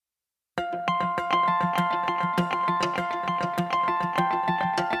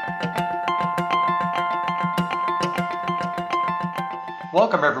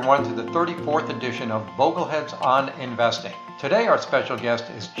Welcome everyone to the 34th edition of Bogleheads on Investing. Today our special guest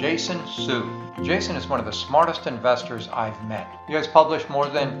is Jason Su. Jason is one of the smartest investors I've met. He has published more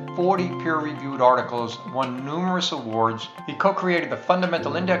than 40 peer-reviewed articles, won numerous awards. He co-created the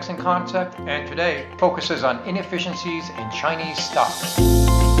fundamental indexing concept and today focuses on inefficiencies in Chinese stocks.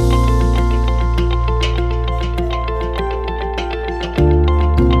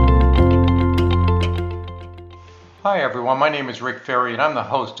 Hi everyone, my name is Rick Ferry and I'm the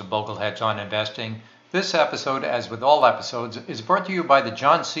host of Bogleheads on Investing. This episode, as with all episodes, is brought to you by the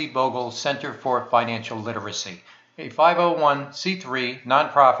John C. Bogle Center for Financial Literacy, a 501c3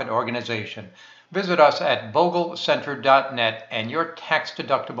 nonprofit organization. Visit us at boglecenter.net and your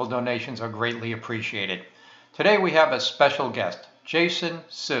tax-deductible donations are greatly appreciated. Today we have a special guest, Jason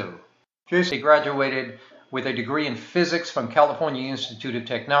Su. Jason graduated with a degree in physics from California Institute of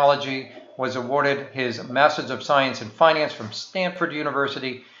Technology, was awarded his Master's of Science in Finance from Stanford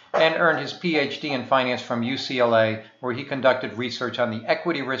University, and earned his PhD in Finance from UCLA, where he conducted research on the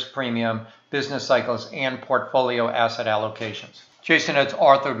equity risk premium, business cycles, and portfolio asset allocations. Jason has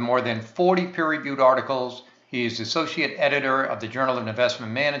authored more than 40 peer-reviewed articles. He is Associate Editor of the Journal of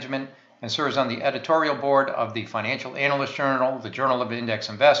Investment Management and serves on the editorial board of the Financial Analyst Journal, the Journal of Index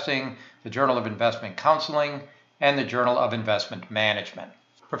Investing, the Journal of Investment Counseling, and the Journal of Investment Management.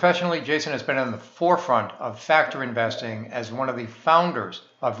 Professionally, Jason has been on the forefront of factor investing as one of the founders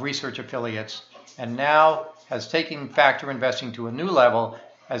of Research Affiliates and now has taken factor investing to a new level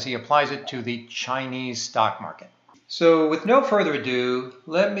as he applies it to the Chinese stock market. So with no further ado,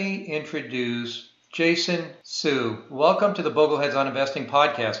 let me introduce Jason Su. Welcome to the Bogleheads on Investing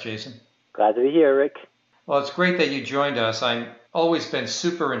podcast, Jason. Glad to be here, Rick. Well, it's great that you joined us. I've always been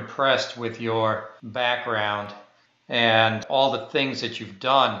super impressed with your background and all the things that you've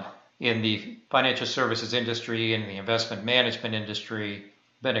done in the financial services industry and the investment management industry.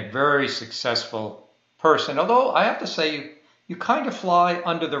 Been a very successful person, although I have to say you kind of fly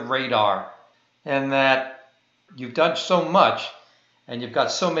under the radar in that you've done so much and you've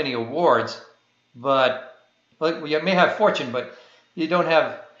got so many awards, but you may have fortune, but you don't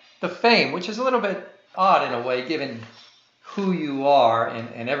have the fame, which is a little bit odd in a way, given who you are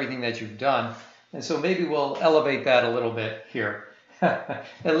and everything that you've done. And so maybe we'll elevate that a little bit here, at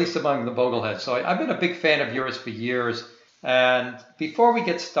least among the Bogleheads. So I've been a big fan of yours for years. And before we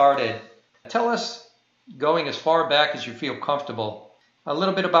get started, tell us, going as far back as you feel comfortable, a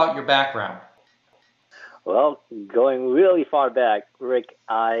little bit about your background. Well, going really far back, Rick,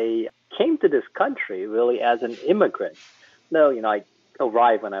 I came to this country really as an immigrant. No, I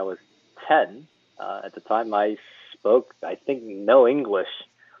arrived when I was 10. At the time, I spoke, I think, no English.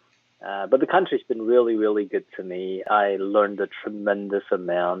 But the country's been really, really good to me. I learned a tremendous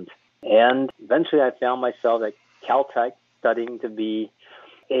amount. And eventually I found myself at Caltech studying to be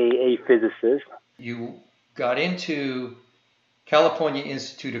a physicist. You got into California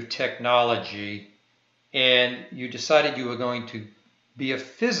Institute of Technology and you decided you were going to be a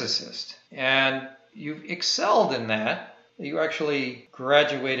physicist. And you've excelled in that. You actually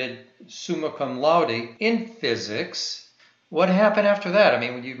graduated summa cum laude in physics. What happened after that? I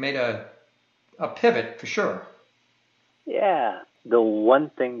mean, you made a pivot for sure. Yeah. The one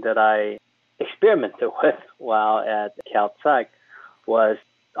thing that I experimented with while at Caltech was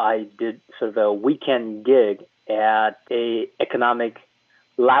I did sort of a weekend gig at a economic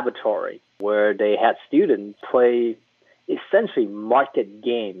laboratory where they had students play essentially market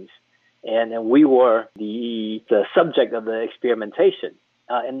games. And we were the subject of the experimentation.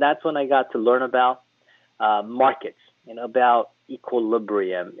 And that's when I got to learn about markets. About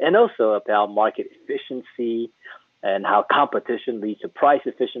equilibrium and also about market efficiency and how competition leads to price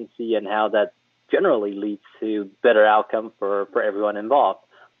efficiency and how that generally leads to better outcome for everyone involved.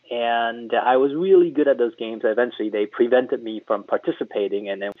 And I was really good at those games. Eventually, they prevented me from participating.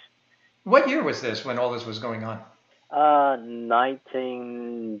 And then, what year was this when all this was going on?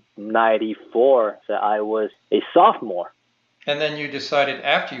 1994. So I was a sophomore. And then you decided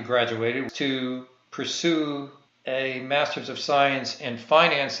after you graduated to pursue a Master's of Science in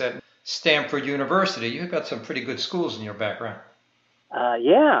Finance at Stanford University. You've got some pretty good schools in your background.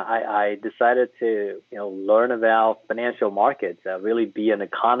 I decided to learn about financial markets, really be an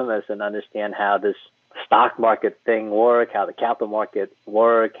economist and understand how this stock market thing work, how the capital market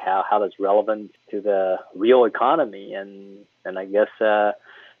work, how that's relevant to the real economy, and I guess to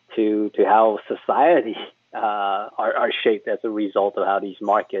how society are shaped as a result of how these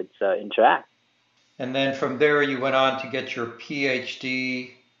markets interact. And then from there, you went on to get your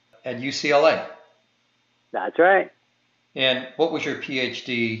PhD at UCLA. That's right. And what was your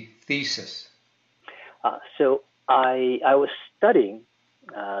PhD thesis? So I was studying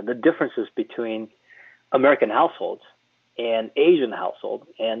the differences between American households and Asian households.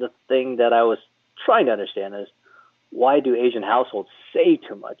 And the thing that I was trying to understand is, why do Asian households save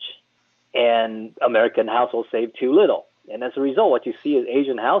too much and American households save too little? And as a result, what you see is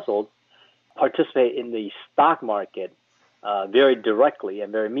Asian households participate in the stock market very directly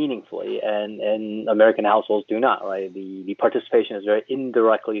and very meaningfully, and American households do not, right? The participation is very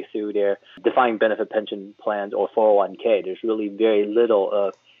indirectly through their defined benefit pension plans or 401k. There's really very little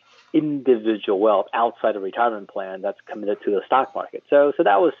of individual wealth outside of retirement plan that's committed to the stock market. So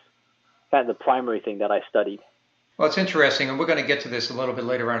that was kind of the primary thing that I studied. Well, it's interesting, and we're going to get to this a little bit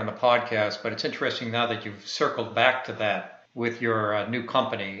later on in the podcast, but it's interesting now that you've circled back to that with your new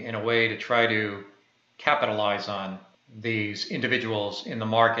company in a way to try to capitalize on these individuals in the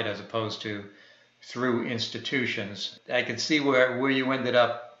market as opposed to through institutions. I can see where you ended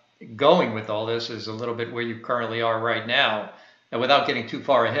up going with all this is a little bit where you currently are right now. And without getting too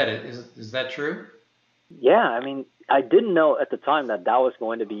far ahead, is that true? Yeah, I mean, I didn't know at the time that was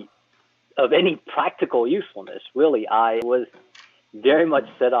going to be of any practical usefulness. Really, I was very much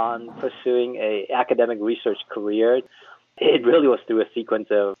set on pursuing a academic research career. It really was through a sequence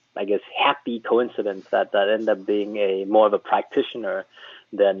of, I guess, happy coincidence that ended up being more of a practitioner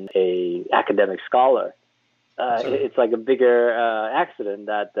than a academic scholar. It's like a bigger accident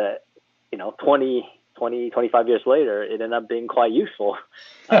that 25 years later, it ended up being quite useful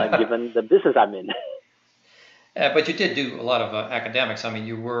given the business I'm in. But you did do a lot of academics. I mean,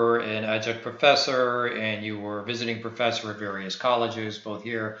 you were an adjunct professor and you were a visiting professor at various colleges, both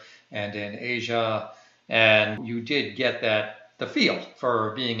here and in Asia. And you did get the feel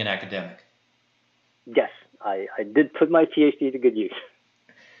for being an academic. Yes, I did put my PhD to good use.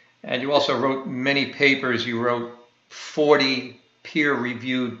 And you also wrote many papers. You wrote 40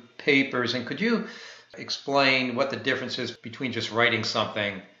 peer-reviewed papers. And could you explain what the difference is between just writing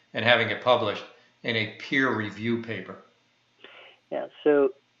something and having it published in a peer review paper? Yeah, so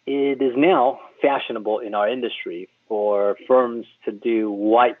it is now fashionable in our industry for firms to do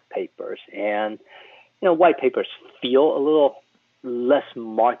white papers. And, white papers feel a little less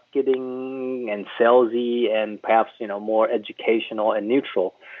marketing and salesy and perhaps, more educational and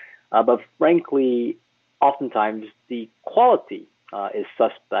neutral. But frankly, oftentimes the quality is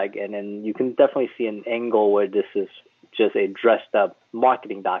suspect. And then you can definitely see an angle where this is just a dressed up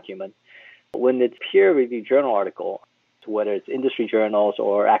marketing document. When it's peer-reviewed journal article, whether it's industry journals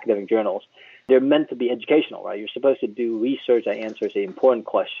or academic journals, they're meant to be educational, right? You're supposed to do research that answers an important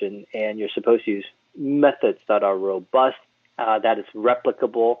question, and you're supposed to use methods that are robust, that is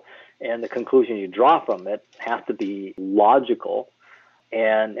replicable, and the conclusion you draw from it have to be logical.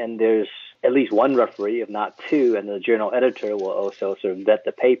 And there's at least one referee, if not two, and the journal editor will also sort of vet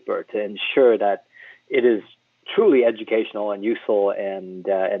the paper to ensure that it is truly educational and useful and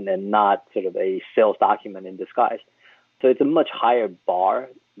not sort of a sales document in disguise. So it's a much higher bar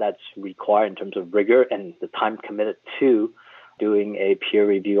that's required in terms of rigor and the time committed to doing a peer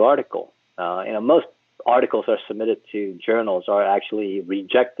review article. Most articles are submitted to journals are actually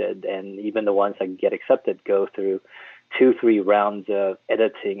rejected, and even the ones that get accepted go through 2-3 rounds of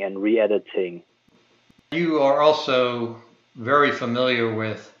editing and re-editing. You are also very familiar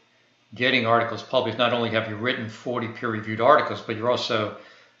with getting articles published. Not only have you written 40 peer-reviewed articles, but you're also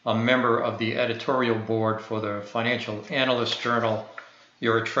a member of the editorial board for the Financial Analyst Journal.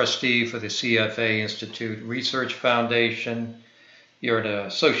 You're a trustee for the CFA Institute Research Foundation. You're an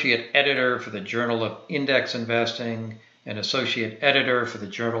associate editor for the Journal of Index Investing, an associate editor for the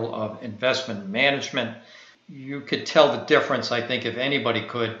Journal of Investment Management. You could tell the difference, I think, if anybody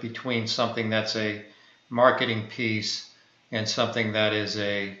could, between something that's a marketing piece and something that is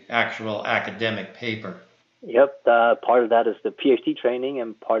a actual academic paper. Yep, part of that is the PhD training,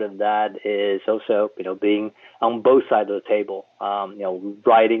 and part of that is also, being on both sides of the table.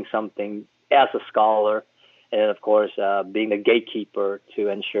 Writing something as a scholar, and of course, being the gatekeeper to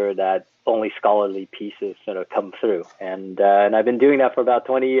ensure that only scholarly pieces sort of come through. And I've been doing that for about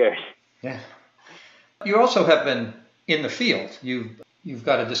 20 years. Yeah. You also have been in the field. You've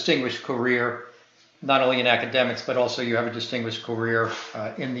got a distinguished career, not only in academics, but also you have a distinguished career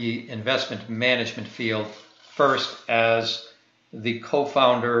in the investment management field, first as the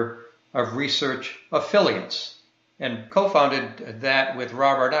co-founder of Research Affiliates, and co-founded that with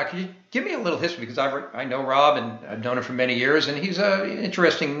Rob Arnott. Could you give me a little history? Because I know Rob, and I've known him for many years, and he's an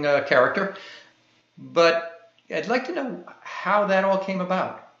interesting character. But I'd like to know how that all came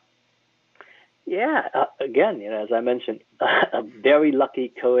about. Yeah, again, as I mentioned, a very lucky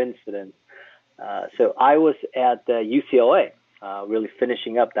coincidence. So I was at UCLA, really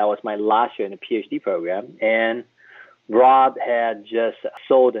finishing up. That was my last year in the PhD program. And Rob had just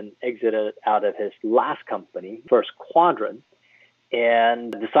sold and exited out of his last company, First Quadrant,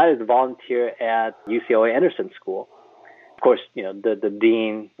 and decided to volunteer at UCLA Anderson School. Of course, the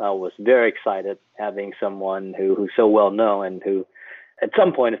dean was very excited having someone who's so well known and who at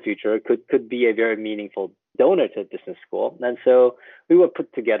some point in the future could be a very meaningful donor to business school. And so we were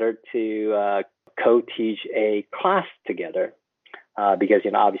put together to co-teach a class together because,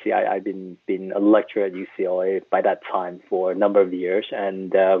 obviously I've been a lecturer at UCLA by that time for a number of years.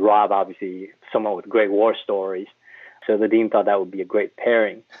 And Rob, obviously, someone with great war stories. So the dean thought that would be a great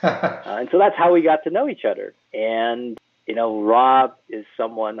pairing. And so that's how we got to know each other. And, Rob is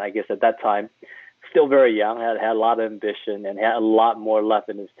someone, I guess, at that time, still very young, had a lot of ambition and had a lot more left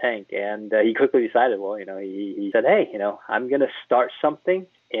in his tank. And he quickly decided, he said, hey, I'm going to start something.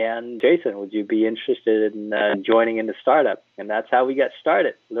 And Jason, would you be interested in joining in the startup? And that's how we got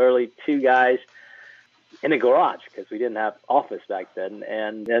started. Literally two guys in a garage because we didn't have office back then.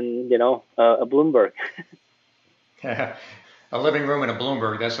 And then, a Bloomberg. A living room and a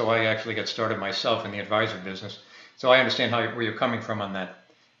Bloomberg. That's how I actually got started myself in the advisor business. So I understand where you're coming from on that.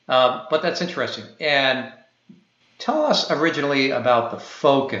 But that's interesting. And tell us originally about the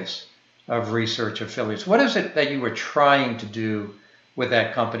focus of Research Affiliates. What is it that you were trying to do with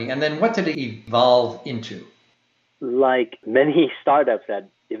that company? And then what did it evolve into? Like many startups that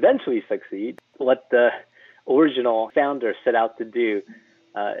eventually succeed, what the original founder set out to do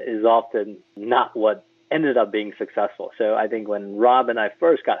is often not what ended up being successful. So I think when Rob and I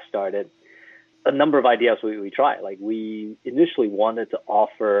first got started, a number of ideas we tried. Like we initially wanted to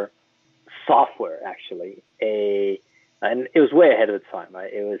offer software, actually, and it was way ahead of its time,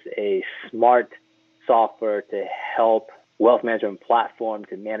 right? It was a smart software to help wealth management platform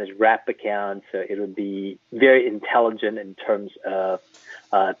to manage wrap accounts. So it would be very intelligent in terms of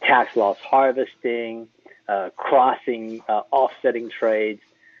tax loss harvesting, crossing, offsetting trades.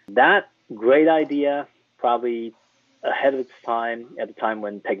 That great idea, probably ahead of its time, at a time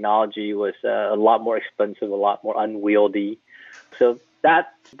when technology was a lot more expensive, a lot more unwieldy. So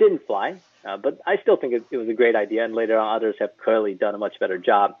that didn't fly, but I still think it was a great idea, and later on others have clearly done a much better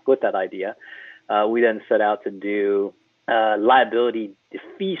job with that idea. We then set out to do liability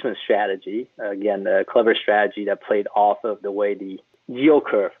defeasance strategy, again, a clever strategy that played off of the way the yield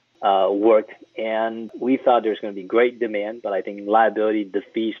curve worked, and we thought there was going to be great demand, but I think liability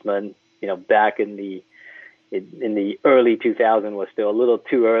defeasance, back in the early 2000s was still a little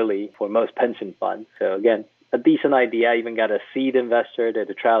too early for most pension funds. So again, a decent idea. I even got a seed investor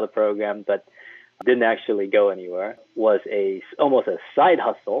to trial the program, but didn't actually go anywhere. Was almost a side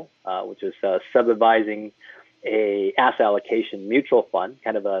hustle, which was sub-advising a asset allocation mutual fund,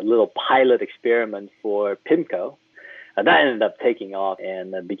 kind of a little pilot experiment for PIMCO. That ended up taking off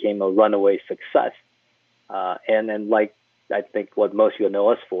and became a runaway success. And then, like I think what most people know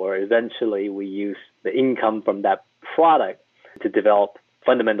us for, eventually we use the income from that product to develop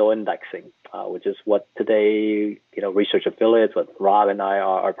fundamental indexing, which is what today, Research Affiliates, what Rob and I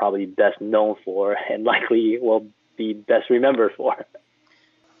are probably best known for and likely will be best remembered for.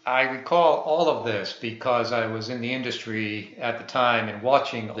 I recall all of this because I was in the industry at the time and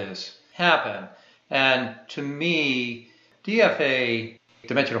watching this happen. And to me, DFA,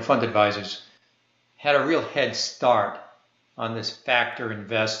 Dimensional Fund Advisors, had a real head start on this factor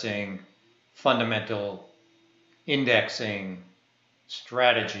investing, fundamental indexing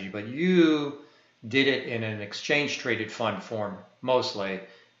strategy, but you did it in an exchange traded fund form mostly,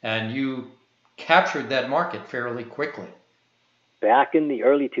 and you captured that market fairly quickly. Back in the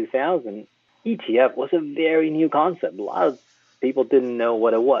early 2000s, ETF was a very new concept. A lot of people didn't know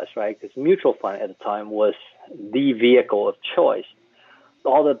what it was, right? Because mutual fund at the time was the vehicle of choice.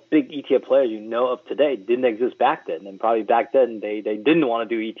 All the big ETF players of today didn't exist back then. And probably back then, they didn't want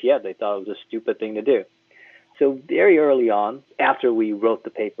to do ETF. They thought it was a stupid thing to do. So very early on, after we wrote the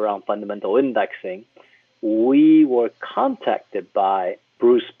paper on fundamental indexing, we were contacted by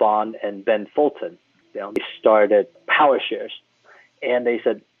Bruce Bond and Ben Fulton. They started PowerShares. And they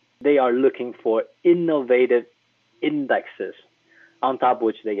said they are looking for innovative indexes on top of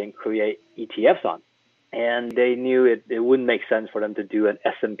which they can create ETFs on. And they knew it wouldn't make sense for them to do an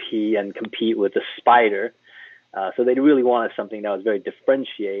S&P and compete with the SPDR. So they really wanted something that was very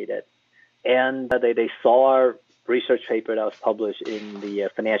differentiated. And they saw our research paper that was published in the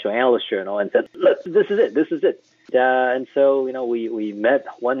Financial Analyst Journal and said, look, this is it. And so, we met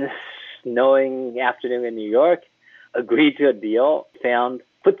one snowing afternoon in New York, agreed to a deal, found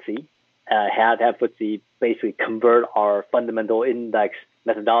FTSE, had FTSE basically convert our fundamental index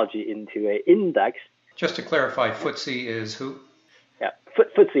methodology into an index. Just to clarify, FTSE is who? Yeah,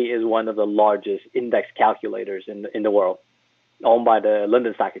 FTSE is one of the largest index calculators in the world, owned by the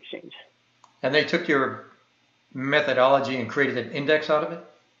London Stock Exchange. And they took your methodology and created an index out of it?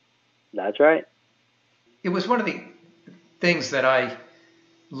 That's right. It was one of the things that I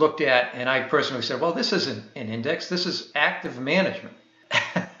looked at, and I personally said, well, this isn't an index, this is active management.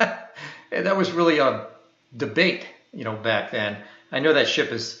 And that was really a debate, back then. I know that ship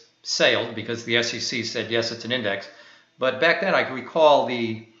has sailed because the SEC said, yes, it's an index. But back then, I can recall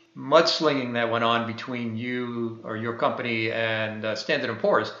the mudslinging that went on between you or your company and Standard &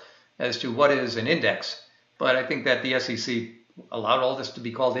 Poor's as to what is an index. But I think that the SEC allowed all this to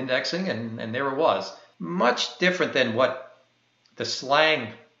be called indexing, and there it was. Much different than what the slang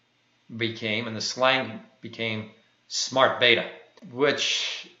became, and the slang became smart beta,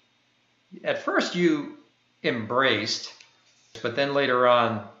 which at first you embraced, but then later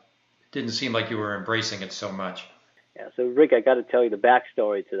on it didn't seem like you were embracing it so much. Yeah, so Rick, I got to tell you the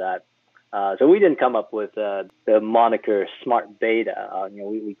backstory to that. So we didn't come up with the moniker smart beta.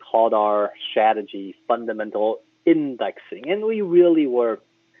 We called our strategy fundamental indexing, and we really were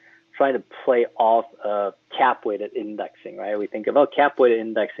trying to play off of cap-weighted indexing, right? We think about cap-weighted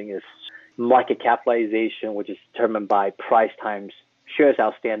indexing is market capitalization, which is determined by price times shares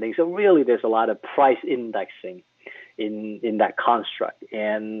outstanding. So really, there's a lot of price indexing in that construct,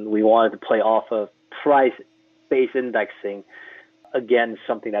 and we wanted to play off of price-based indexing against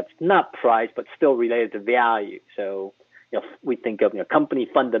something that's not price but still related to value. So we think of company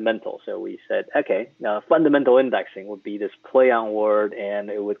fundamentals. So we said, okay, now fundamental indexing would be this play on word, and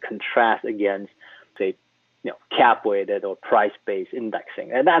it would contrast against, say, cap-weighted or price-based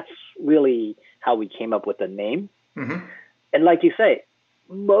indexing. And that's really how we came up with the name. Mm-hmm. And like you say,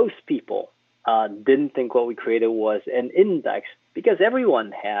 most people didn't think what we created was an index because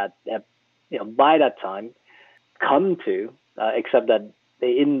everyone had by that time come to accept that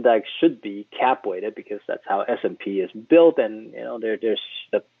the index should be cap weighted because that's how S&P is built. And there's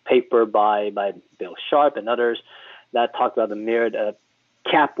the paper by Bill Sharpe and others that talk about the merit of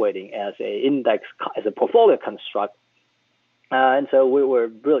cap weighting as a index, as a portfolio construct. And so we were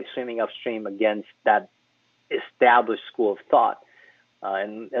really swimming upstream against that established school of thought.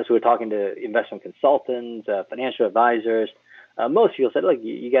 And as we were talking to investment consultants, financial advisors, most people said, look,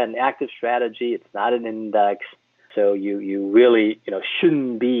 you got an active strategy. It's not an index. So you really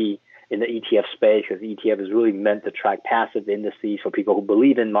shouldn't be in the ETF space because the ETF is really meant to track passive indices for people who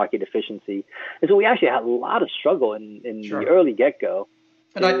believe in market efficiency. And so we actually had a lot of struggle in Sure. the early get-go.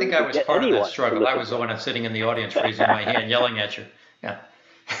 And I think I was part of that struggle. I was the one that's sitting in the audience raising my hand, yelling at you. Yeah.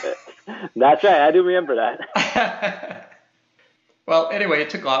 That's right. I do remember that. Well, anyway, it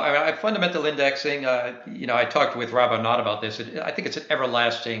took off. I mean, fundamental indexing, I talked with Rob Arnott about this. I think it's an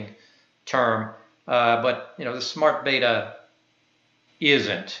everlasting term. But the smart beta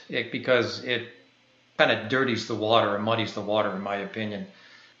isn't because it kind of dirties the water and muddies the water, in my opinion.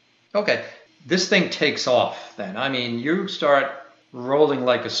 Okay, this thing takes off then. I mean, you start rolling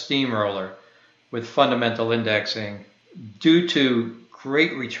like a steamroller with fundamental indexing due to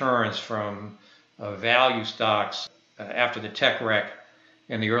great returns from value stocks after the tech wreck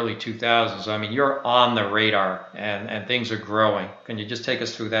in the early 2000s. I mean, you're on the radar and things are growing. Can you just take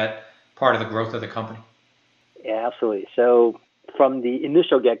us through that part of the growth of the company? Yeah, absolutely. So from the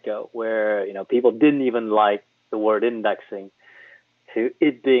initial get-go where, people didn't even like the word indexing to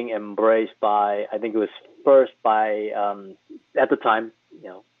it being embraced by, I think it was first by, at the time,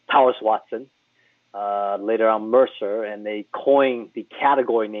 Towers Watson, later on Mercer, and they coined the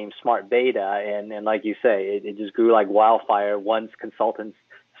category name smart beta. And like you say, it just grew like wildfire once consultants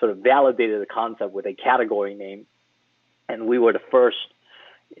sort of validated the concept with a category name. And we were the first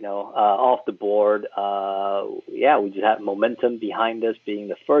off the board. We just had momentum behind us, being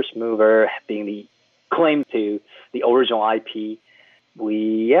the first mover, being the claim to the original IP.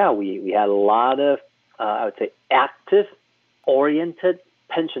 We had a lot of, I would say, active-oriented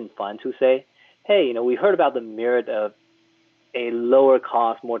pension funds who say, hey, we heard about the merit of a lower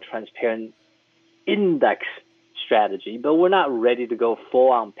cost, more transparent index strategy, but we're not ready to go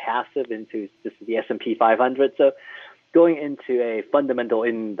full on passive into just the S&P 500. So going into a fundamental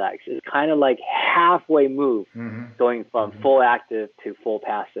index is kind of like halfway move, going from full active to full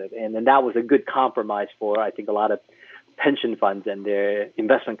passive. And then that was a good compromise for, I think, a lot of pension funds and their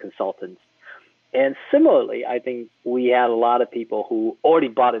investment consultants. And similarly, I think we had a lot of people who already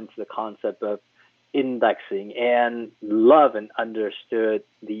bought into the concept of indexing and love and understood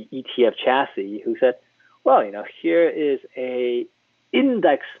the ETF chassis who said, well, here is a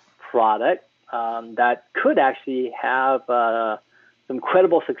index product that could actually have some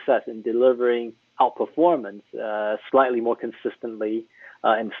credible success in delivering outperformance slightly more consistently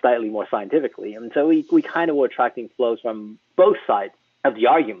and slightly more scientifically. And so we kind of were attracting flows from both sides of the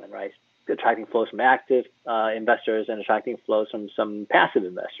argument, right? Attracting flows from active investors and attracting flows from some passive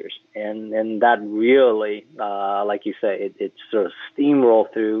investors. And that really, like you say, it sort of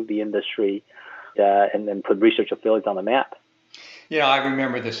steamrolled through the industry and then put research affiliates on the map. I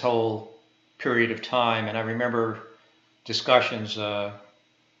remember this whole period of time, and I remember discussions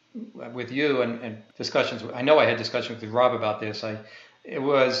with you and discussions. I know I had discussions with Rob about this. It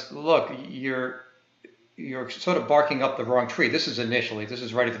was, look, you're sort of barking up the wrong tree. This is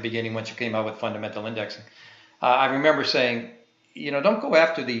right at the beginning once you came out with fundamental indexing. I remember saying, don't go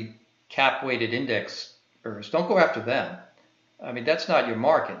after the cap-weighted indexers. Don't go after them. I mean, that's not your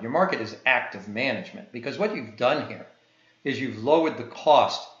market. Your market is active management, because what you've done here is you've lowered the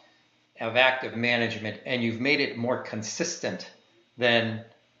cost of active management and you've made it more consistent than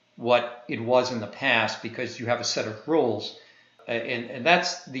what it was in the past, because you have a set of rules. And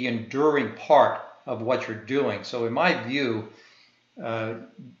that's the enduring part of what you're doing. So in my view,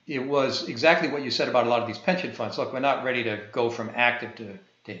 it was exactly what you said about a lot of these pension funds. Look, we're not ready to go from active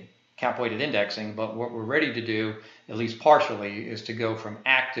to cap-weighted indexing, but what we're ready to do, at least partially, is to go from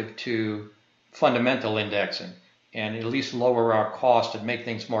active to fundamental indexing and at least lower our cost and make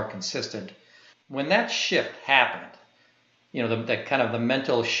things more consistent. When that shift happened, that kind of the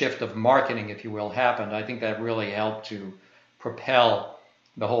mental shift of marketing, if you will, happened, I think that really helped to propel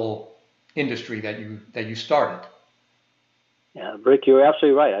the whole industry that you started. Yeah, Rick, you're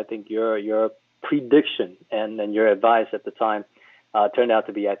absolutely right. I think your prediction and your advice at the time turned out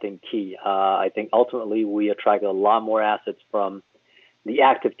to be, I think, key. I think ultimately we attracted a lot more assets from the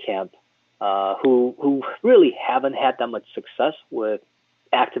active camp who really haven't had that much success with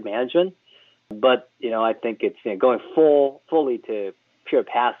active management. But, I think it's going fully to pure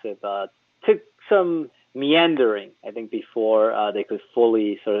passive took some meandering, I think, before they could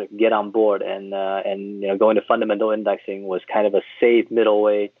fully sort of get on board. And going to fundamental indexing was kind of a safe middle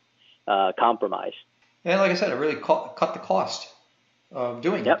way compromise. And like I said, it really cut the cost of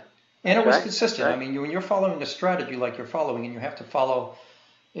doing it. And it was consistent. Right. I mean, when you're following a strategy like you're following, and you have to follow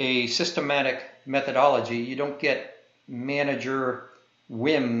a systematic methodology, you don't get manager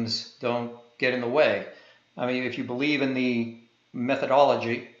whims don't get in the way. I mean, if you believe in the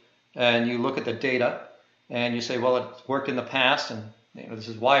methodology and you look at the data and you say, well, it worked in the past, and this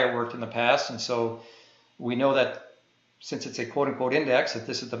is why it worked in the past, and so we know that since it's a quote-unquote index, that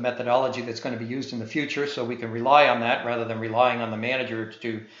this is the methodology that's going to be used in the future, so we can rely on that rather than relying on the manager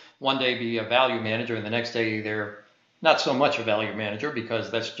to one day be a value manager and the next day they're not so much a value manager, because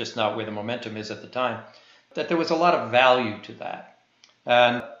that's just not where the momentum is at the time. That there was a lot of value to that.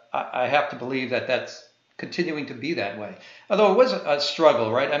 And I have to believe that that's continuing to be that way. Although it was a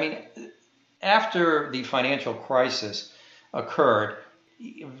struggle, right? I mean, after the financial crisis occurred,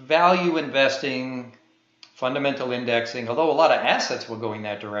 value investing, fundamental indexing, although a lot of assets were going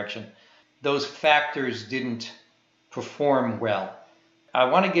that direction, those factors didn't perform well. I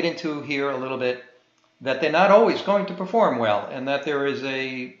want to get into here a little bit that they're not always going to perform well, and that there is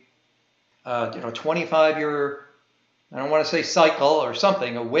a 25-year, I don't want to say cycle or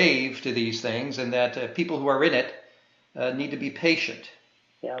something, a wave to these things, and that people who are in it need to be patient.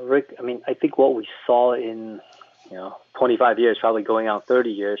 Yeah, Rick, I mean, I think what we saw in 25 years, probably going on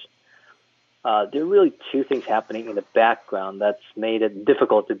 30 years, there are really two things happening in the background that's made it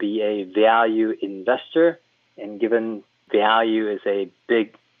difficult to be a value investor, and given value is a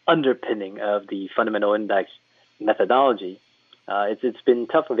big underpinning of the fundamental index methodology, it's been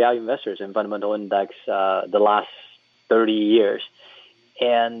tough for value investors in fundamental index the last 30 years.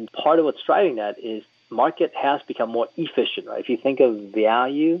 And part of what's driving that is market has become more efficient, right? If you think of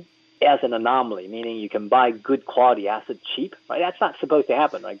value as an anomaly, meaning you can buy good quality assets cheap, right? That's not supposed to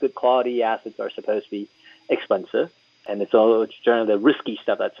happen, right? Good quality assets are supposed to be expensive, and it's generally the risky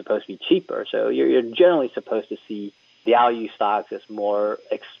stuff that's supposed to be cheaper. So you're generally supposed to see value stocks as more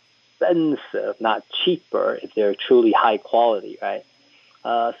expensive, not cheaper, if they're truly high quality, right?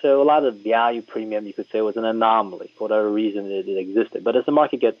 So a lot of value premium, you could say, was an anomaly for whatever reason it existed. But as the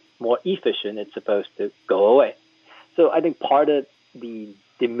market gets more efficient, it's supposed to go away. So I think part of the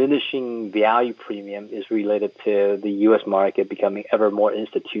diminishing value premium is related to the U.S. market becoming ever more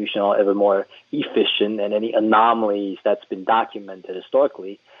institutional, ever more efficient, and any anomalies that's been documented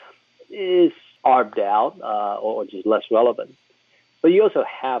historically is arbed out or just less relevant. But you also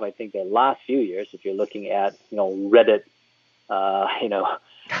have, I think, the last few years, if you're looking at Reddit,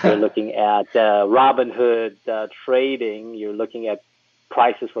 you're looking at Robinhood trading, you're looking at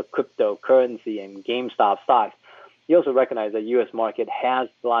prices for cryptocurrency and GameStop stocks. you also recognize that U.S. market has,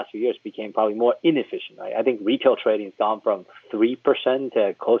 the last few years, became probably more inefficient, right? I think retail trading has gone from 3%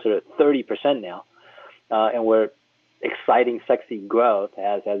 to closer to 30% now. And where exciting, sexy growth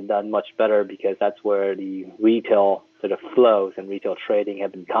has done much better because that's where the retail sort of flows and retail trading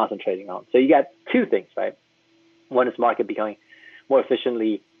have been concentrating on. So you got two things, right? One is market becoming more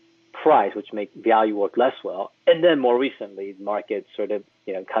efficiently priced, which make value work less well. And then more recently, the market sort of,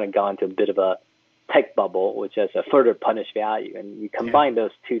 kind of gone to a bit of a tech bubble, which has a further punished value. And you combine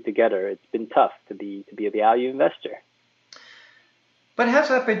those two together, it's been tough to be a value investor. But has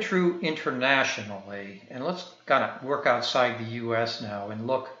that been true internationally? And let's kind of work outside the U.S. now and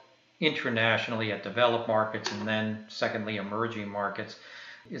look internationally at developed markets and then, secondly, emerging markets.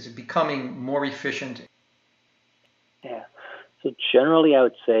 Is it becoming more efficient? Yeah. So generally, I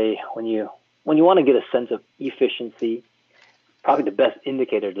would say when you want to get a sense of efficiency, probably the best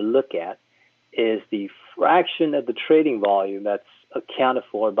indicator to look at is the fraction of the trading volume that's accounted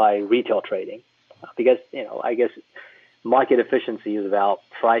for by retail trading. Because, I guess market efficiency is about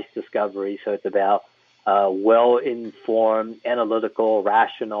price discovery. So it's about well-informed, analytical,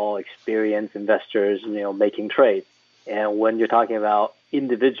 rational, experienced investors, making trades. And when you're talking about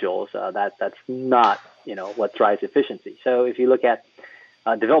individuals, that's not, what drives efficiency. So if you look at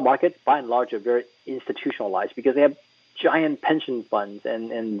developed markets, by and large, are very institutionalized because they have giant pension funds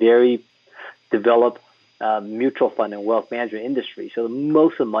and very developed mutual fund and wealth management industry. So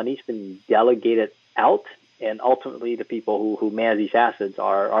most of the money's been delegated out, and ultimately the people who manage these assets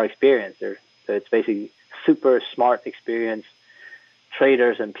are experienced. So it's basically super smart, experienced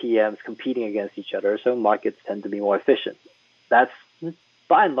traders and PMs competing against each other. So markets tend to be more efficient. That's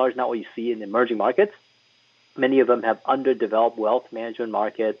by and large not what you see in emerging markets. Many of them have underdeveloped wealth management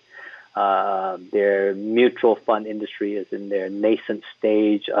market. Their mutual fund industry is in their nascent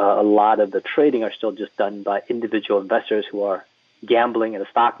stage. A lot of the trading are still just done by individual investors who are gambling in the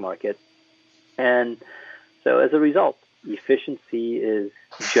stock market. And so as a result, efficiency is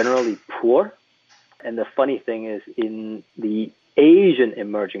generally poor. And the funny thing is, in the Asian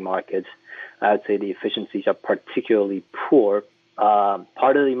emerging markets, I would say the efficiencies are particularly poor.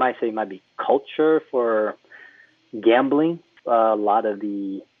 Part of it, you might say, might be culture for gambling. A lot of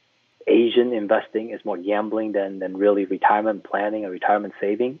the Asian investing is more gambling than really retirement planning and retirement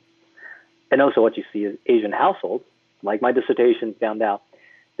saving. And also what you see is Asian households, like my dissertation found out,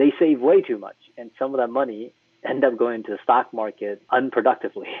 they save way too much. And some of that money end up going to the stock market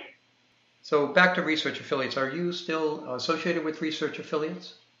unproductively. So back to research affiliates. Are you still associated with research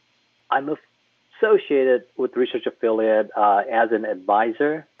affiliates? I'm associated with research affiliate as an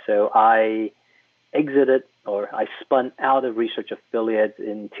advisor. So I exited, or I spun out of research affiliates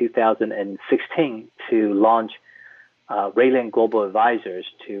in 2016 to launch Rayliant Global Advisors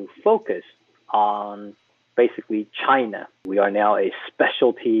to focus on basically China. We are now a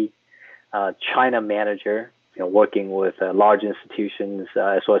specialty China manager, working with large institutions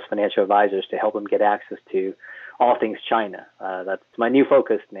as well as financial advisors to help them get access to all things China. That's my new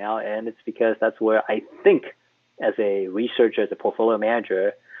focus now, and it's because that's where I think, as a researcher, as a portfolio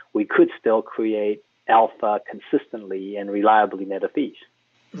manager, we could still create alpha consistently and reliably net of fees.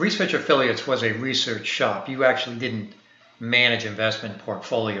 Research affiliates was a research shop. You actually didn't manage investment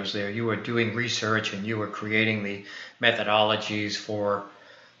portfolios there. You were doing research and you were creating the methodologies for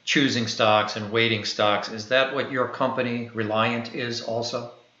choosing stocks and weighting stocks. Is that what your company, Rayliant, is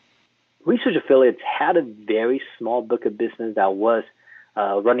also? Research affiliates had a very small book of business that was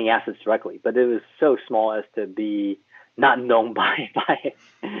running assets directly, but it was so small as to be not known by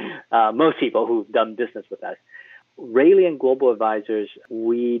most people who've done business with us. Rayliant Global Advisors,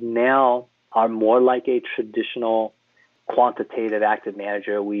 we now are more like a traditional quantitative active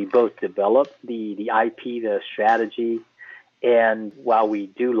manager. We both develop the IP, the strategy, and while we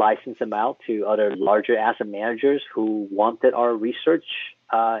do license them out to other larger asset managers who wanted our research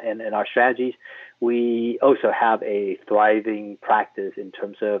and our strategies, we also have a thriving practice in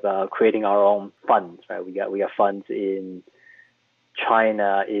terms of creating our own funds. Right, we got funds in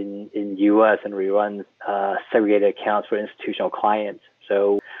China, in U.S., and we run segregated accounts for institutional clients.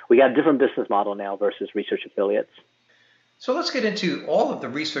 So we got a different business model now versus research affiliates. So let's get into all of the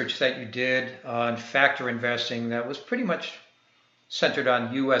research that you did on factor investing that was pretty much centered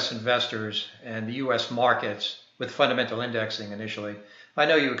on U.S. investors and the U.S. markets with fundamental indexing initially. I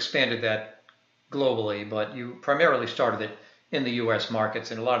know you expanded that globally, but you primarily started it in the U.S.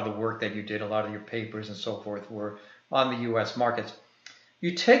 markets, and a lot of the work that you did, a lot of your papers and so forth were on the U.S. markets.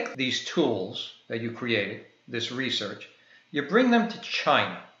 You take these tools that you created, this research, you bring them to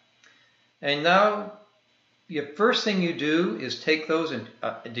China, and now the first thing you do is take those and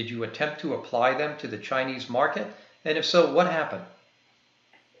did you attempt to apply them to the Chinese market? And if so, what happened?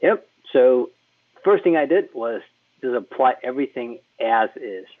 Yep. So first thing I did was just apply everything as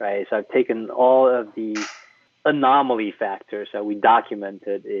is, right? So I've taken all of the anomaly factors that we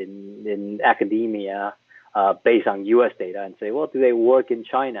documented in academia based on U.S. data and say, well, do they work in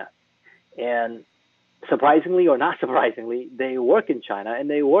China? And surprisingly or not surprisingly, they work in China and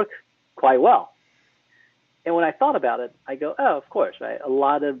they work quite well. And when I thought about it, I go, oh, of course, right? A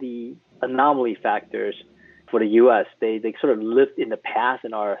lot of the anomaly factors for the U.S., they sort of lived in the past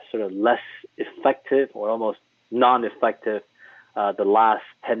and are sort of less effective or almost non-effective the last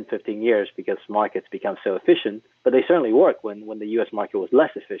 10, 15 years because markets become so efficient. But they certainly work when the U.S. market was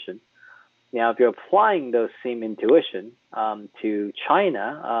less efficient. Now, if you're applying those same intuition to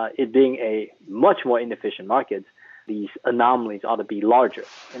China, it being a much more inefficient market, these anomalies ought to be larger.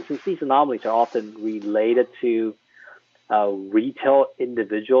 And since these anomalies are often related to retail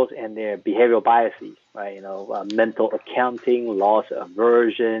individuals and their behavioral biases, right? Mental accounting, loss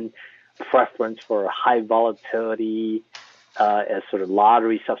aversion, preference for high volatility as sort of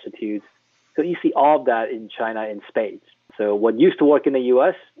lottery substitutes. So you see all of that in China in spades. So what used to work in the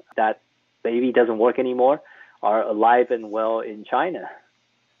U.S., that maybe doesn't work anymore, are alive and well in China.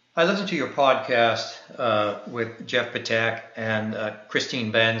 I listened to your podcast with Jeff Patak and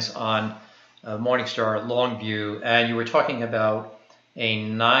Christine Benz on Morningstar Longview, and you were talking about a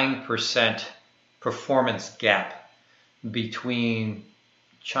 9% performance gap between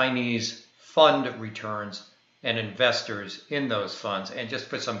Chinese fund returns and investors in those funds. And just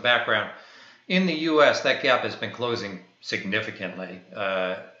for some background, in the U.S., that gap has been closing significantly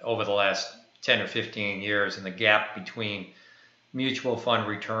over the last 10 or 15 years, and the gap between mutual fund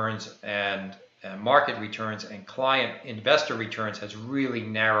returns and market returns and client investor returns has really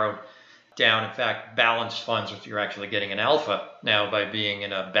narrowed down. In fact, balanced funds, you're actually getting an alpha now by being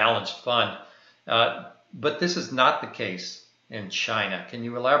in a balanced fund. But this is not the case in China. Can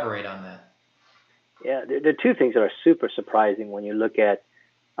you elaborate on that? Yeah, there are two things that are super surprising when you look at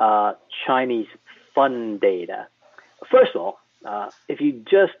Chinese fund data. First of all, if you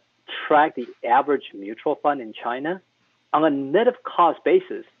just track the average mutual fund in China, on a net of cost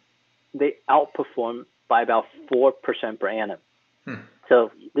basis, they outperform by about 4% per annum.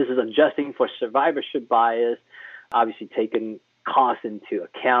 So this is adjusting for survivorship bias, obviously taking cost into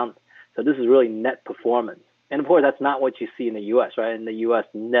account. So this is really net performance. And of course, that's not what you see in the U.S., right? In the U.S.,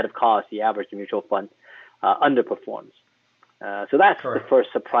 net of cost, the average mutual fund underperforms. So that's Correct. The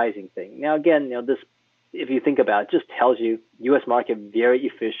first surprising thing. Now, again, this, if you think about it, just tells you U.S. market very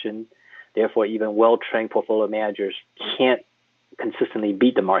efficient. Therefore, even well-trained portfolio managers can't consistently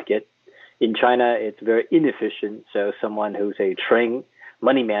beat the market. In China, it's very inefficient. So someone who's a trained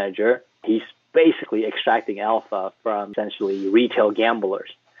money manager, he's basically extracting alpha from essentially retail gamblers.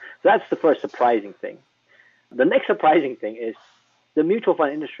 So that's the first surprising thing. The next surprising thing is the mutual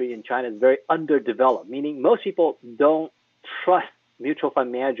fund industry in China is very underdeveloped, meaning most people don't trust mutual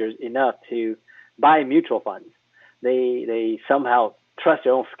fund managers enough to buy mutual funds. They somehow trust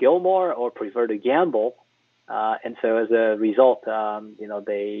their own skill more or prefer to gamble. And so as a result,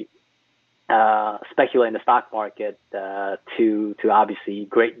 they speculate in the stock market to obviously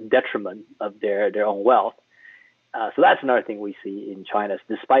great detriment of their own wealth. So that's another thing we see in China.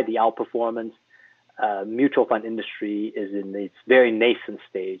 Despite the outperformance, mutual fund industry is in its very nascent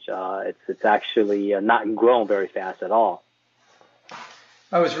stage. It's actually not grown very fast at all.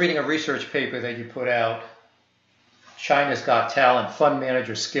 I was reading a research paper that you put out, China's Got Talent, Fund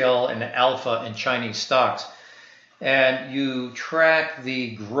Manager Skill and Alpha in Chinese Stocks. And you track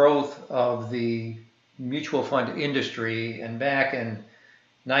the growth of the mutual fund industry. And back in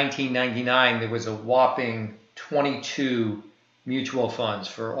 1999, there was a whopping 22 mutual funds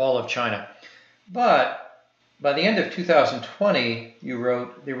for all of China. But by the end of 2020, you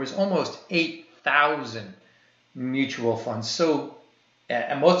wrote, there was almost 8,000 mutual funds. So,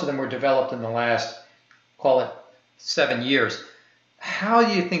 and most of them were developed in the last, call it 7 years. How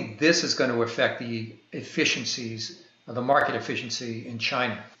do you think this is going to affect the efficiencies, the market efficiency in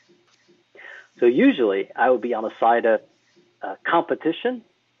China? So usually I would be on the side of competition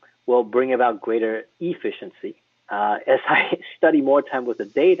will bring about greater efficiency. As I study more time with the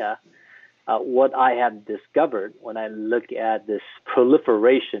data, what I have discovered when I look at this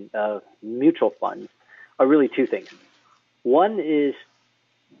proliferation of mutual funds are really two things. One is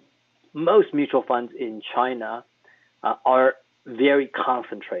most mutual funds in China are very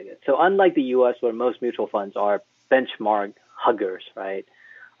concentrated. So unlike the U.S., where most mutual funds are benchmark huggers, right,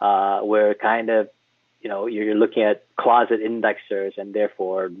 where kind of, you're looking at closet indexers and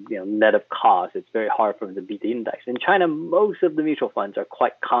therefore, net of cost, it's very hard for them to beat the index. In China, most of the mutual funds are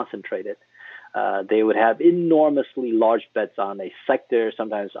quite concentrated. They would have enormously large bets on a sector,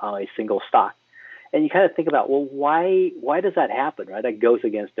 sometimes on a single stock. And you kind of think about, well, why does that happen, right? That goes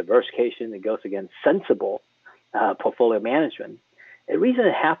against diversification. It goes against sensible portfolio management. The reason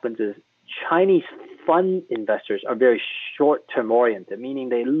it happens is Chinese fund investors are very short-term oriented, meaning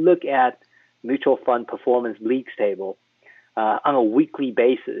they look at mutual fund performance leagues table on a weekly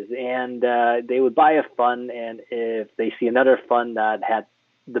basis, and they would buy a fund, and if they see another fund that had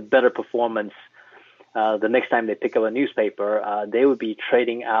the better performance, the next time they pick up a newspaper, they would be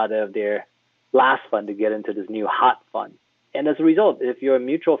trading out of their last fund to get into this new hot fund. And as a result, if you're a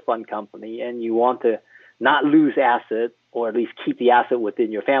mutual fund company and you want to not lose asset, or at least keep the asset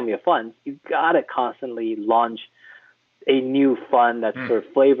within your family of funds, you've got to constantly launch a new fund that's sort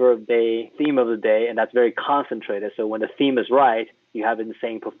of flavor of the day, theme of the day, and that's very concentrated. So when the theme is right, you have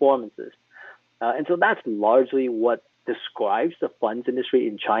insane performances. And so that's largely what describes the funds industry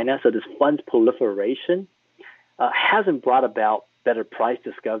in China. So this funds proliferation hasn't brought about better price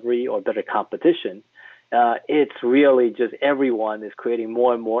discovery or better competition. It's really just everyone is creating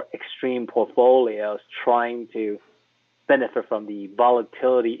more and more extreme portfolios trying to benefit from the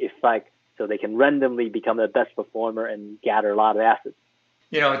volatility effect so they can randomly become the best performer and gather a lot of assets.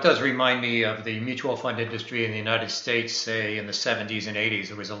 It does remind me of the mutual fund industry in the United States, say in the 70s and 80s.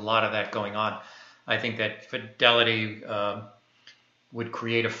 There was a lot of that going on. I think that Fidelity would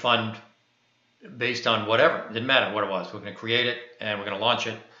create a fund based on whatever. It didn't matter what it was. We're going to create it and we're going to launch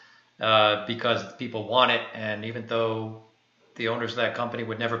it because people want it. And even though the owners of that company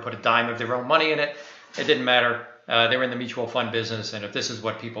would never put a dime of their own money in it, it didn't matter. They were in the mutual fund business, and if this is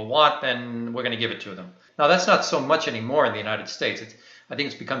what people want, then we're going to give it to them. Now, that's not so much anymore in the United States. I think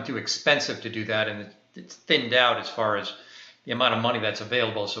it's become too expensive to do that, and it's thinned out as far as the amount of money that's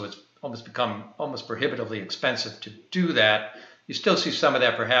available, so it's almost become almost prohibitively expensive to do that. You still see some of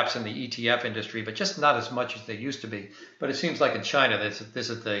that perhaps in the ETF industry, but just not as much as they used to be. But it seems like in China, this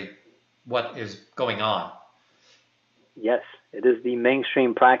is what is going on. Yes, it is the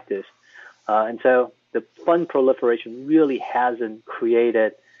mainstream practice. And so the fund proliferation really hasn't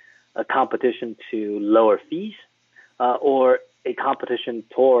created a competition to lower fees or a competition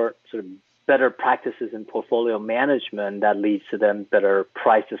toward sort of better practices in portfolio management that leads to then better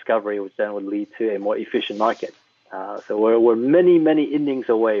price discovery, which then would lead to a more efficient market. So we're many, many innings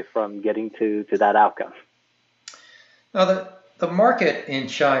away from getting to that outcome. Now, the market in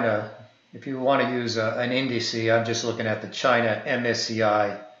China, if you want to use an index, I'm just looking at the China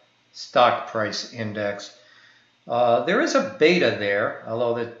MSCI stock price index. There is a beta there,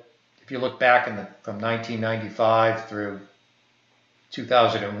 although if you look back from 1995 through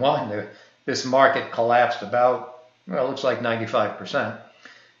 2001, this market collapsed about, it looks like 95%.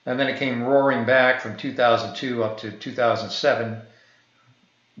 And then it came roaring back from 2002 up to 2007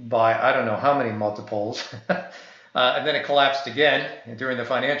 by I don't know how many multiples. And then it collapsed again during the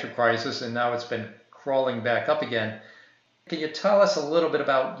financial crisis, and now it's been crawling back up again. Can you tell us a little bit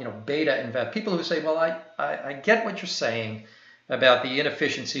about, beta invest? People who say, well, I get what you're saying about the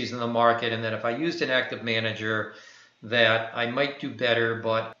inefficiencies in the market, and that if I used an active manager, that I might do better,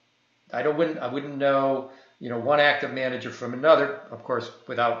 but I wouldn't know, one active manager from another, of course,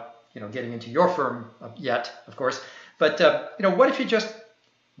 without, getting into your firm yet, of course. But, what if you just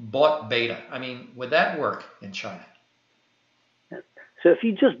bought beta? I mean, would that work in China? So if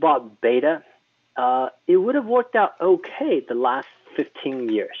you just bought beta, it would have worked out okay the last 15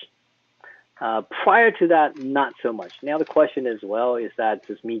 years. Prior to that, not so much. Now the question is, well, is that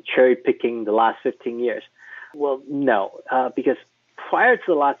just me cherry picking the last 15 years? Well, no, because prior to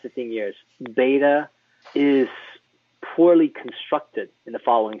the last 15 years, beta is poorly constructed in the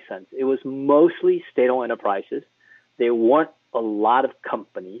following sense. It was mostly state-owned enterprises. There weren't a lot of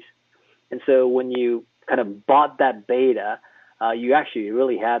companies. And so when you kind of bought that beta, you actually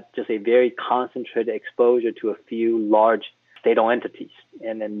really had just a very concentrated exposure to a few large state-owned entities.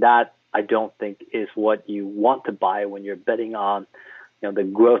 And then that, I don't think, is what you want to buy when you're betting on the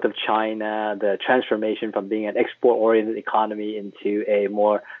growth of China, the transformation from being an export-oriented economy into a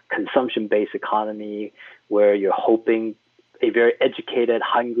more consumption-based economy where you're hoping a very educated,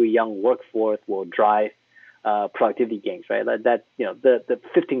 hungry young workforce will drive productivity gains, right? The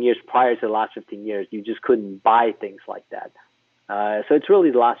 15 years prior to the last 15 years, you just couldn't buy things like that. So it's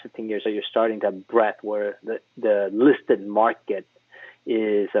really the last 15 years that you're starting to have breadth where the listed market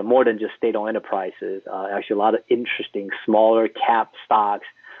is more than just state-owned enterprises. Actually, a lot of interesting smaller cap stocks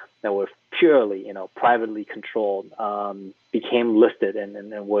that were purely, privately controlled became listed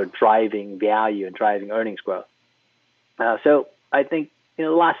and were driving value and driving earnings growth. So I think the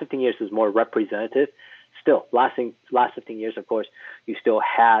last 15 years is more representative. Still, last 15 years, of course, you still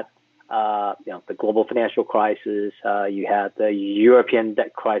had the global financial crisis. You had the European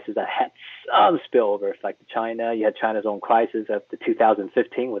debt crisis that had some spillover effect to China. You had China's own crisis of the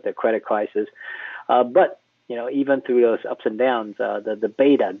 2015 with the credit crisis. But even through those ups and downs, the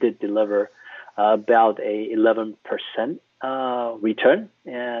beta did deliver about a 11% return,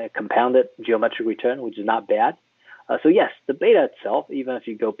 compounded geometric return, which is not bad. So yes, the beta itself, even if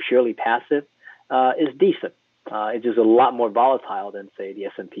you go purely passive, is decent. It's just a lot more volatile than, say, the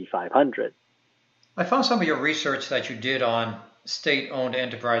S&P 500. I found some of your research that you did on state-owned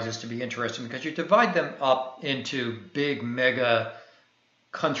enterprises to be interesting because you divide them up into big, mega,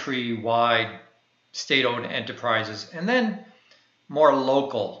 countrywide state-owned enterprises and then more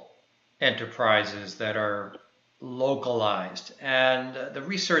local enterprises that are localized. And the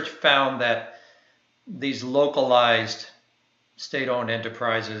research found that these localized state-owned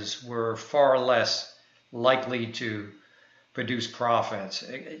enterprises were far less likely to produce profits.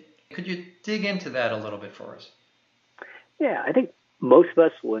 Could you dig into that a little bit for us? Yeah, I think most of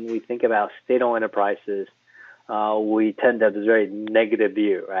us, when we think about state-owned enterprises, we tend to have this very negative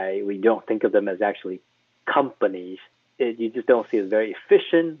view, right? We don't think of them as actually companies. You just don't see it as very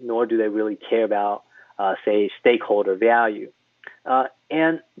efficient, nor do they really care about, say, stakeholder value.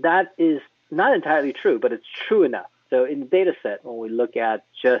 And that is not entirely true, but it's true enough. So in the data set, when we look at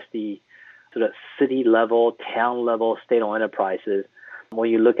just the sort of city level, town level state-owned enterprises, when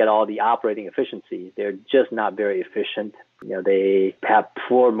you look at all the operating efficiencies, they're just not very efficient. They have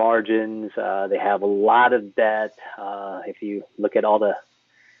poor margins. They have a lot of debt. If you look at all the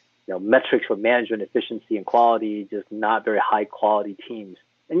metrics for management efficiency and quality, just not very high quality teams.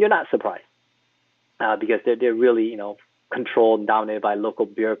 And you're not surprised because they're really controlled and dominated by local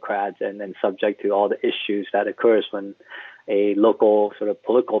bureaucrats and then subject to all the issues that occurs when a local sort of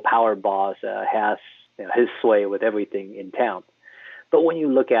political power boss has his sway with everything in town. But when you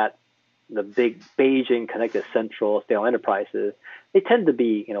look at the big Beijing connected central state-owned enterprises, they tend to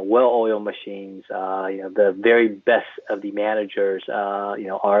be well-oiled machines. The very best of the managers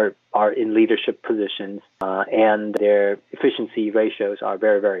are in leadership positions, and their efficiency ratios are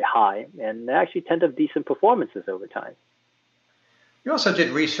very, very high, and they actually tend to have decent performances over time. You also did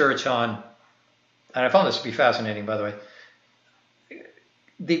research on, and I found this to be fascinating, by the way,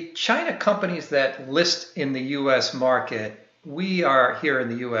 the China companies that list in the U.S. market. We are here in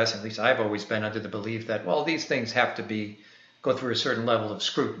the U.S., at least I've always been under the belief that, well, these things have to go through a certain level of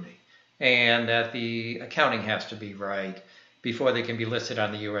scrutiny and that the accounting has to be right before they can be listed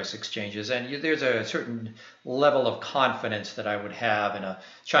on the U.S. exchanges. And there's a certain level of confidence that I would have in a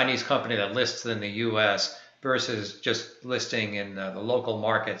Chinese company that lists in the U.S. versus just listing in the local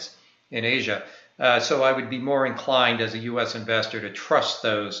markets in Asia. So I would be more inclined as a U.S. investor to trust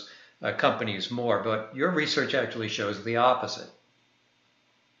those companies more, but your research actually shows the opposite.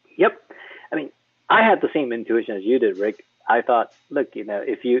 Yep. I mean, I had the same intuition as you did, Rick. I thought, look,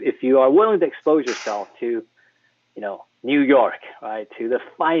 if you are willing to expose yourself to, New York, right, to the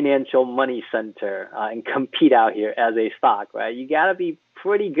financial money center and compete out here as a stock, right, you got to be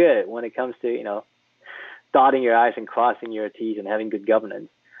pretty good when it comes to, dotting your I's and crossing your T's and having good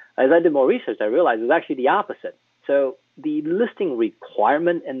governance. As I did more research, I realized it was actually the opposite. So the listing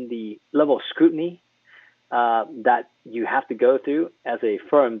requirement and the level of scrutiny that you have to go through as a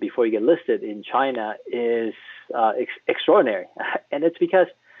firm before you get listed in China is extraordinary. And it's because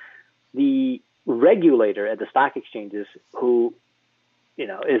the regulator at the stock exchanges who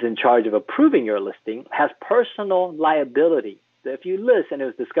is in charge of approving your listing has personal liability. So if you list and it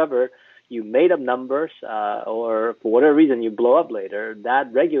was discovered you made up numbers or for whatever reason you blow up later,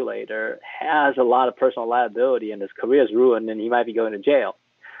 that regulator has a lot of personal liability and his career is ruined and he might be going to jail.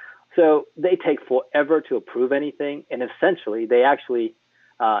 So they take forever to approve anything, and essentially they actually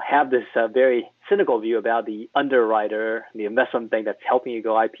have this very cynical view about the underwriter, the investment bank that's helping you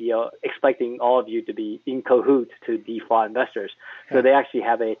go IPO, expecting all of you to be in cahoots to defraud investors. So they actually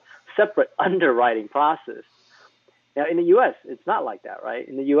have a separate underwriting process. Now in the U.S., it's not like that, right?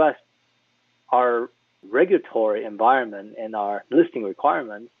 In the U.S., our regulatory environment and our listing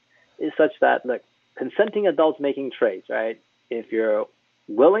requirements is such that, look, consenting adults making trades, right? If you're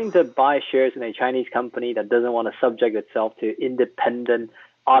willing to buy shares in a Chinese company that doesn't want to subject itself to independent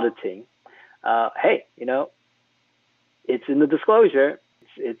auditing, hey, it's in the disclosure.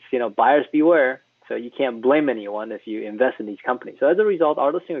 It's buyers beware. So you can't blame anyone if you invest in these companies. So as a result,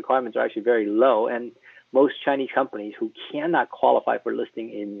 our listing requirements are actually very low, and most Chinese companies who cannot qualify for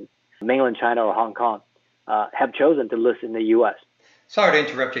listing in mainland China or Hong Kong have chosen to list in the U.S. Sorry to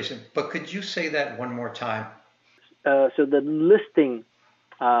interrupt, Jason, but could you say that one more time? So the listing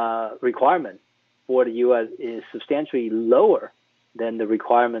requirement for the U.S. is substantially lower than the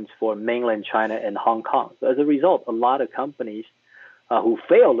requirements for mainland China and Hong Kong. So as a result, a lot of companies who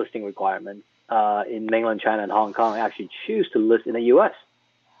fail listing requirements in mainland China and Hong Kong actually choose to list in the U.S.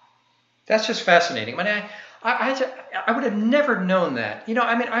 That's just fascinating. I mean, I would have never known that. Here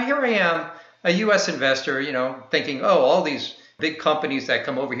I am, a U.S. investor, thinking, oh, all these big companies that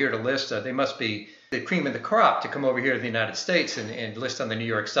come over here to list, they must be the cream of the crop to come over here to the United States and list on the New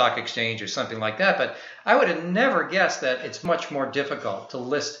York Stock Exchange or something like that. But I would have never guessed that it's much more difficult to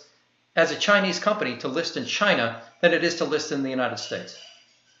list as a Chinese company to list in China than it is to list in the United States.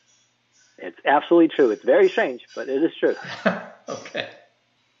 It's absolutely true. It's very strange, but it is true. Okay.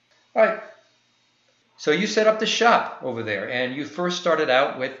 All right. So you set up the shop over there, and you first started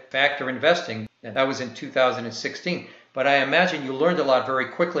out with factor investing, and that was in 2016. But I imagine you learned a lot very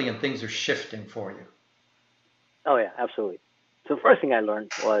quickly, and things are shifting for you. Oh, yeah, absolutely. So the first thing I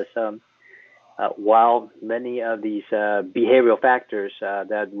learned was while many of these behavioral factors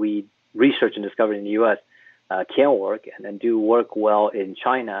that we research and discovered in the U.S. Can work and do work well in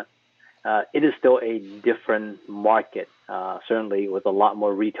China, it is still a different market, certainly with a lot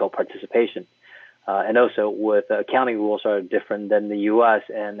more retail participation. And also with accounting rules are different than the U.S.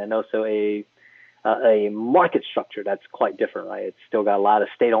 and also a market structure that's quite different, right? It's still got a lot of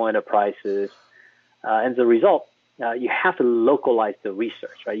state-owned enterprises. And as a result, you have to localize the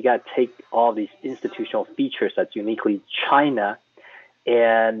research, right? You got to take all these institutional features that's uniquely China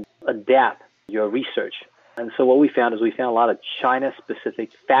and adapt your research. And so what we found is we found a lot of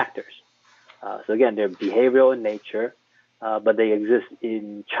China-specific factors. So again, they're behavioral in nature, but they exist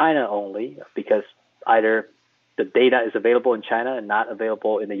in China only because either the data is available in China and not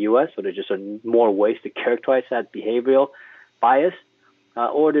available in the U.S., so there just are more ways to characterize that behavioral bias,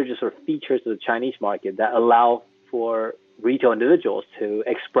 or they're just sort of features of the Chinese market that allow for retail individuals to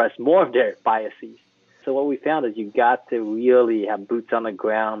express more of their biases. So what we found is you got to really have boots on the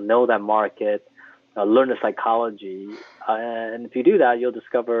ground, know that market, learn the psychology, and if you do that, you'll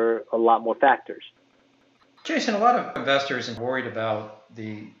discover a lot more factors. Jason, a lot of investors are worried about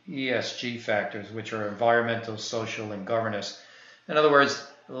the ESG factors, which are environmental, social, and governance. In other words,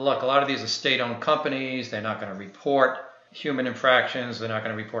 look, a lot of these are state-owned companies. They're not going to report human infractions. They're not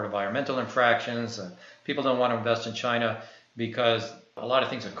going to report environmental infractions. People don't want to invest in China because a lot of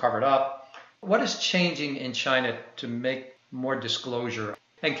things are covered up. What is changing in China to make more disclosure,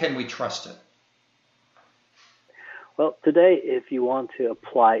 and can we trust it? Well, today, if you want to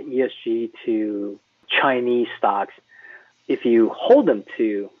apply ESG to Chinese stocks, if you hold them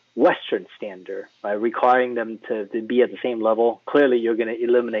to Western standard, by requiring them to be at the same level, clearly you're going to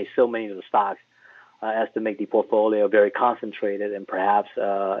eliminate so many of the stocks as to make the portfolio very concentrated and perhaps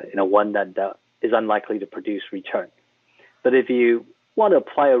one that is unlikely to produce return. But if you want to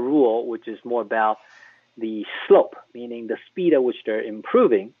apply a rule which is more about the slope, meaning the speed at which they're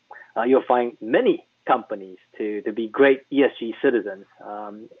improving, you'll find many companies to be great ESG citizens.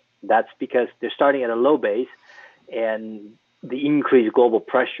 That's because they're starting at a low base, and the increased global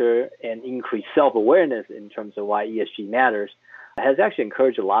pressure and increased self-awareness in terms of why ESG matters has actually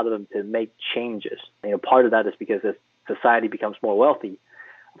encouraged a lot of them to make changes. Part of that is because as society becomes more wealthy,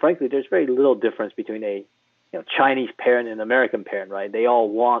 frankly, there's very little difference between a Chinese parent and an American parent, right? They all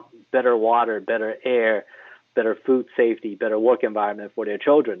want better water, better air, better food safety, better work environment for their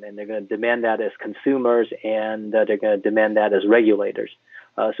children, and they're going to demand that as consumers, and they're going to demand that as regulators.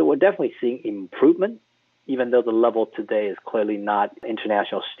 So we're definitely seeing improvement, even though the level today is clearly not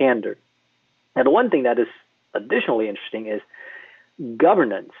international standard. And the one thing that is additionally interesting is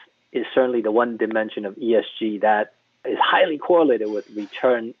governance is certainly the one dimension of ESG that is highly correlated with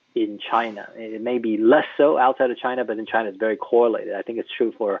return in China. It may be less so outside of China, but in China it's very correlated. I think it's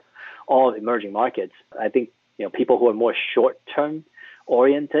true for all emerging markets. I think people who are more short-term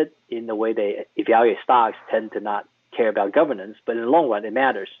oriented in the way they evaluate stocks tend to not care about governance, but in the long run it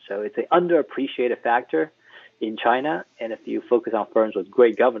matters. So it's an underappreciated factor in China, and if you focus on firms with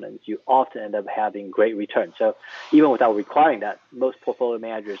great governance, you often end up having great returns. So even without requiring that, most portfolio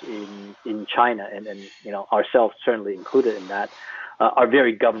managers in China, and ourselves certainly included in that, are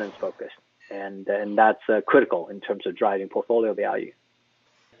very governance focused, and that's critical in terms of driving portfolio value.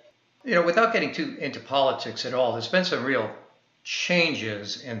 Without getting too into politics at all, there's been some real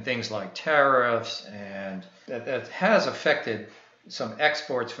changes in things like tariffs, and that has affected some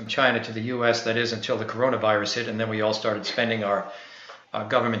exports from China to the U.S. That is until the coronavirus hit, and then we all started spending our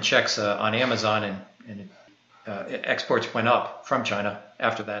government checks on Amazon, and exports went up from China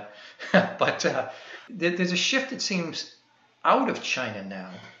after that. But there's a shift, it seems, out of China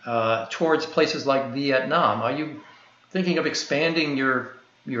now towards places like Vietnam. Are you thinking of expanding your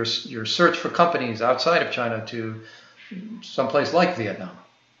search for companies outside of China to someplace like Vietnam?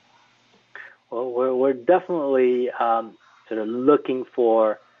 Well, we're definitely sort of looking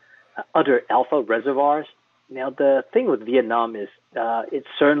for other alpha reservoirs. Now, the thing with Vietnam is it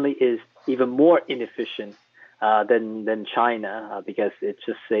certainly is even more inefficient than China because it's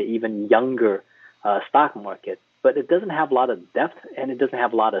just a even younger stock market. But it doesn't have a lot of depth and it doesn't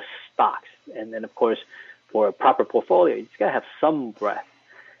have a lot of stocks. And then, of course, for a proper portfolio, you just got to have some breadth.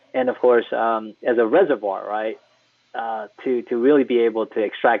 And of course, as a reservoir, right, to really be able to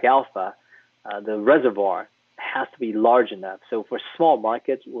extract alpha, the reservoir has to be large enough. So for small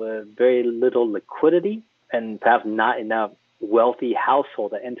markets with very little liquidity and perhaps not enough wealthy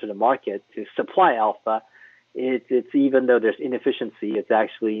household that enter the market to supply alpha, it's even though there's inefficiency, it's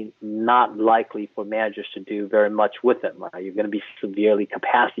actually not likely for managers to do very much with them. Right? You're going to be severely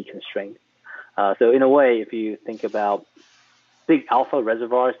capacity constrained. So in a way, if you think about big alpha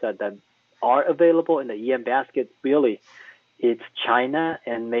reservoirs that are available in the EM basket, really, it's China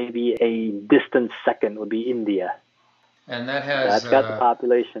and maybe a distant second would be India. And that has That's got the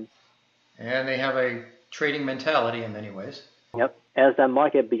population. And they have a trading mentality in many ways. Yep. As that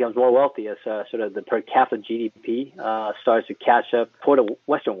market becomes more wealthy, as sort of the per capita GDP starts to catch up for the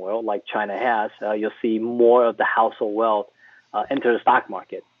Western world, like China has, you'll see more of the household wealth enter the stock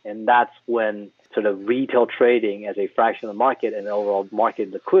market. And that's when sort of retail trading as a fraction of the market and overall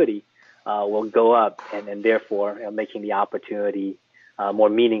market liquidity will go up, and therefore making the opportunity more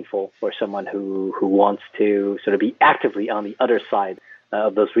meaningful for someone who wants to sort of be actively on the other side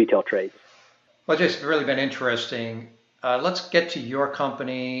of those retail trades. Well, it's really been interesting. Let's get to your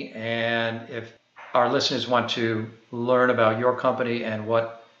company, and if our listeners want to learn about your company and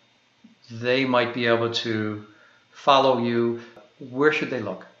what they might be able to follow you, where should they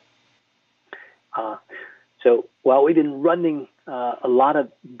look? So while we've been running a lot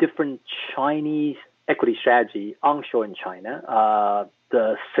of different Chinese equity strategy onshore in China,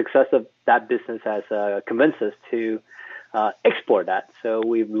 the success of that business has convinced us to export that. So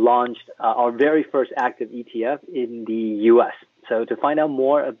we've launched our very first active ETF in the U.S. So to find out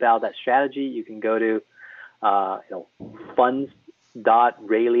more about that strategy, you can go to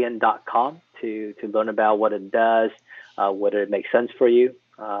funds.Ralliant.com to learn about what it does, whether it makes sense for you.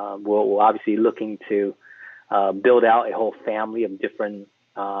 We're obviously looking to build out a whole family of different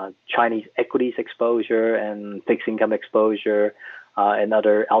Chinese equities exposure and fixed income exposure and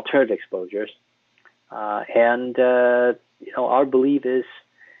other alternative exposures. Our belief is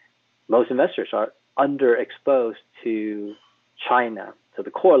most investors are underexposed to China. So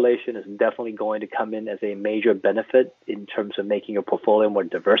the correlation is definitely going to come in as a major benefit in terms of making your portfolio more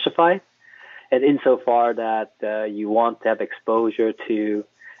diversified. And insofar that you want to have exposure to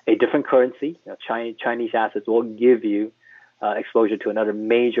a different currency, Chinese assets will give you exposure to another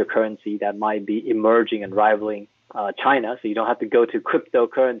major currency that might be emerging and rivaling China. So you don't have to go to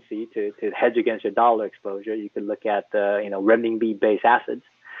cryptocurrency to hedge against your dollar exposure. You can look at renminbi-based assets.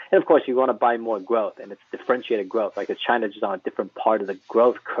 And of course, you want to buy more growth, and it's differentiated growth. Like China is just on a different part of the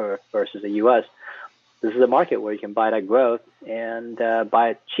growth curve versus the U.S. This is a market where you can buy that growth and buy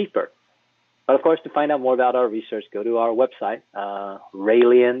it cheaper. But of course, to find out more about our research, go to our website,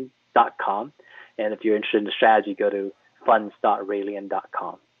 Ralliant.com. And if you're interested in the strategy, go to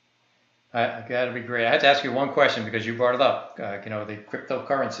funds.Ralliant.com. That'd be great. I had to ask you one question because you brought it up, the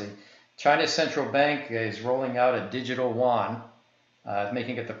cryptocurrency. China's central bank is rolling out a digital yuan,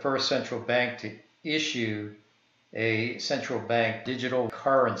 making it the first central bank to issue a central bank digital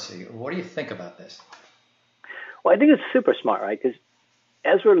currency. What do you think about this? Well, I think it's super smart, right? Because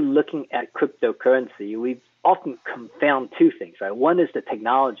as we're looking at cryptocurrency, we often confound two things, right? One is the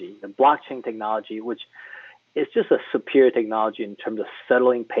technology, the blockchain technology, which is just a superior technology in terms of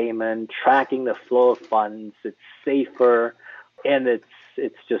settling payment, tracking the flow of funds. It's safer, and it's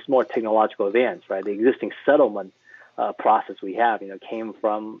just more technological advance, right? The existing settlement process we have, came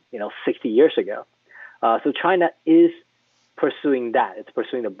from 60 years ago. So China is pursuing that. It's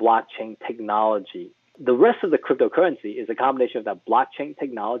pursuing the blockchain technology. The rest of the cryptocurrency is a combination of that blockchain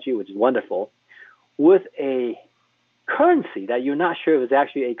technology, which is wonderful, with a currency that you're not sure if it's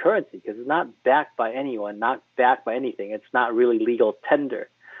actually a currency because it's not backed by anyone, not backed by anything. It's not really legal tender.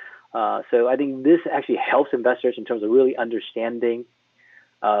 So I think this actually helps investors in terms of really understanding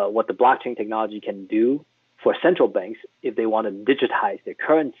what the blockchain technology can do for central banks if they want to digitize their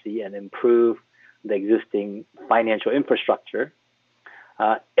currency and improve the existing financial infrastructure.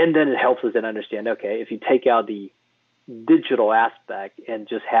 And then it helps us then understand, okay, if you take out the digital aspect and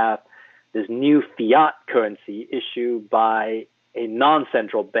just have this new fiat currency issued by a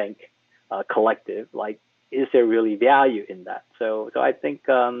non-central bank collective, like is there really value in that? So I think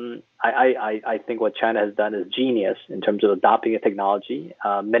I think what China has done is genius in terms of adopting a technology.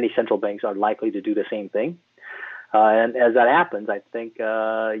 Many central banks are likely to do the same thing. And as that happens, I think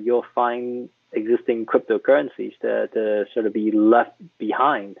you'll find existing cryptocurrencies to sort of be left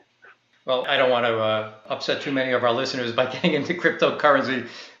behind. Well, I don't want to upset too many of our listeners by getting into cryptocurrency.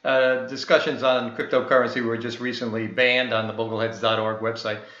 Discussions on cryptocurrency were just recently banned on the bogleheads.org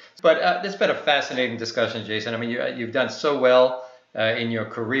website. But it's been a fascinating discussion, Jason. I mean, you've done so well in your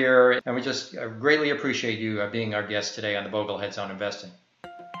career, and we just greatly appreciate you being our guest today on the Bogleheads on Investing.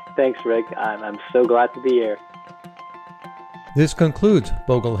 Thanks, Rick. I'm so glad to be here. This concludes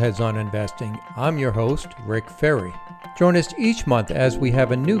Bogleheads on Investing. I'm your host, Rick Ferri. Join us each month as we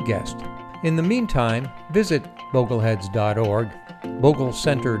have a new guest. In the meantime, visit bogleheads.org,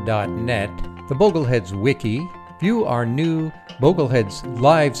 boglecenter.net, the Bogleheads Wiki, view our new Bogleheads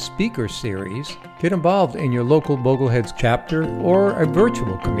Live Speaker Series, get involved in your local Bogleheads chapter or a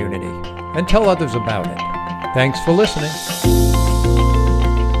virtual community, and tell others about it. Thanks for listening.